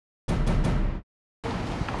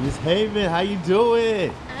Miss Haven, how you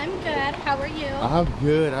doing? I'm good. How are you? I'm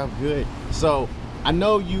good. I'm good. So I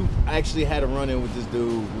know you actually had a run-in with this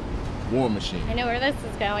dude, War Machine. I know where this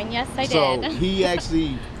is going. Yes, I So did. he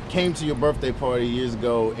actually came to your birthday party years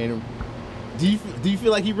ago, and do you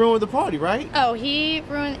feel like he ruined the party, right? Oh, he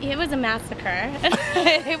ruined. It was a massacre.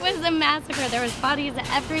 It was a massacre. There was bodies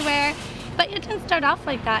everywhere. But it didn't start off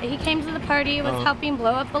like that. He came to the party, was helping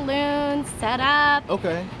blow up balloons, set up.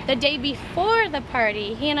 Okay. The day before the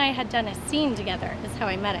party, he and I had done a scene together, is how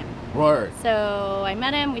I met him. Word. So I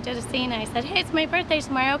met him, we did a scene, and I said, hey, it's my birthday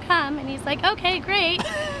tomorrow, come. And he's like, okay, great.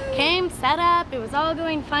 Came, set up, it was all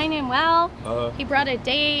going fine and well. He brought a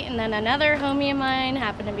date, and then another homie of mine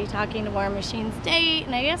happened to be talking to War Machine's date,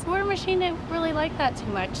 and I guess War Machine didn't really like that too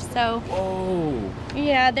much, so. Whoa.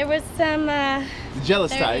 Yeah, there was some, the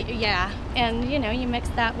jealous type. Yeah, and you know, you mix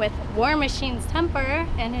that with War Machine's temper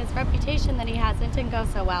and his reputation that he has, it didn't go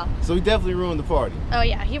so well. So he definitely ruined the party. Oh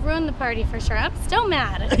yeah, he ruined the party for sure. I'm still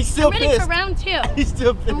mad. He's still I'm ready pissed. for round two. He's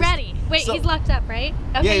still pissed. I'm ready. Wait, So, he's locked up, right?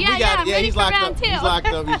 Okay, yeah, I'm ready he's for locked round up. two. He's locked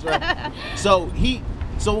up. He's right.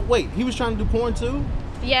 So wait, he was trying to do porn too?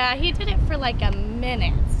 Yeah, he did it for like a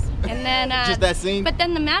minute. And then just that scene? But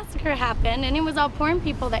then the massacre happened, and it was all porn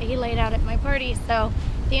people that he laid out at my party, so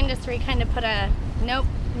the industry kind of put a nope,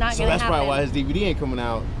 not So gonna that's happen. probably why his DVD ain't coming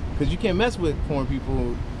out, because you can't mess with porn people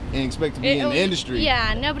and expect to be in the industry.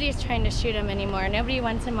 Yeah, nobody's trying to shoot him anymore. Nobody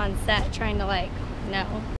wants him on set trying to, like, no.